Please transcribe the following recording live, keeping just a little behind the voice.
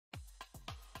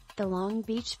The Long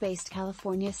Beach-based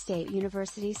California State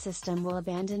University system will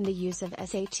abandon the use of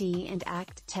SAT and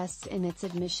ACT tests in its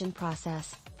admission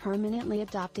process, permanently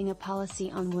adopting a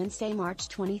policy on Wednesday, March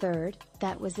 23,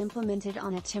 that was implemented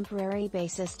on a temporary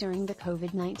basis during the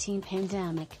COVID-19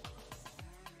 pandemic.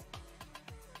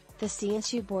 The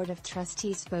CSU Board of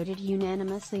Trustees voted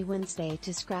unanimously Wednesday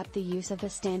to scrap the use of the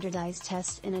standardized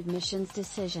tests in admissions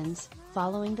decisions,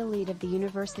 following the lead of the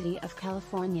University of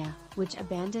California, which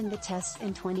abandoned the tests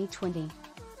in 2020.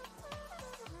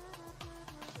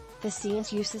 The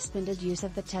CSU suspended use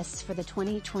of the tests for the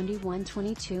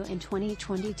 2021-22 and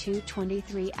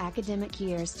 2022-23 academic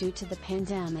years due to the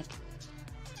pandemic.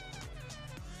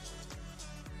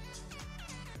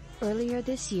 Earlier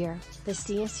this year, the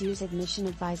CSU's Admission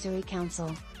Advisory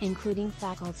Council, including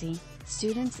faculty,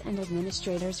 students and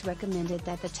administrators, recommended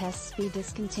that the tests be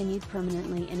discontinued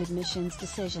permanently in admissions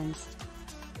decisions.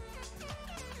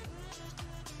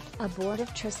 A Board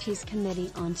of Trustees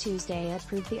committee on Tuesday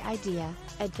approved the idea,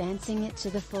 advancing it to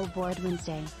the full board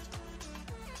Wednesday.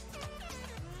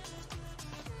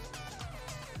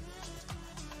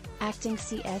 Acting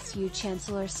CSU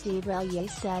Chancellor Steve Relyea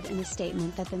said in a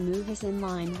statement that the move is in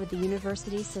line with the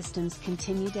university system's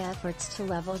continued efforts to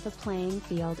level the playing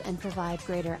field and provide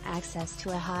greater access to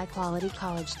a high-quality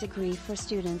college degree for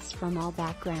students from all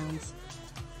backgrounds.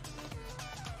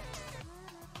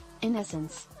 In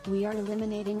essence, we are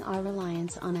eliminating our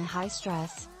reliance on a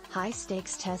high-stress,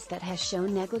 high-stakes test that has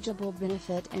shown negligible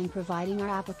benefit and providing our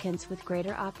applicants with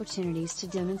greater opportunities to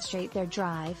demonstrate their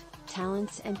drive,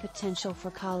 talents and potential for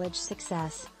college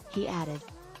success, he added.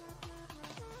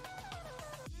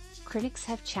 Critics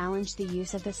have challenged the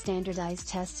use of the standardized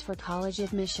tests for college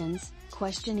admissions,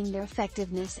 questioning their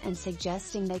effectiveness and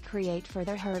suggesting they create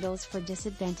further hurdles for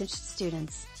disadvantaged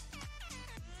students.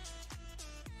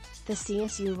 The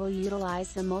CSU will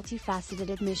utilize the multi-faceted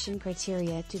admission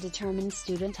criteria to determine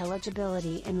student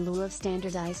eligibility in lieu of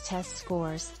standardized test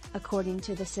scores, according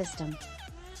to the system.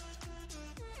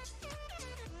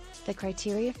 The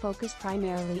criteria focus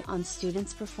primarily on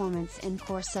students' performance in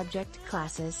core subject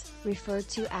classes, referred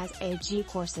to as AG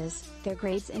courses, their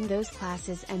grades in those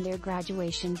classes and their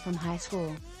graduation from high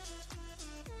school.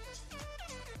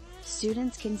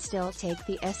 Students can still take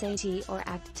the SAT or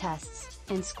ACT tests,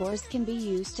 and scores can be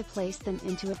used to place them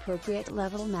into appropriate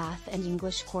level math and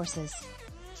English courses.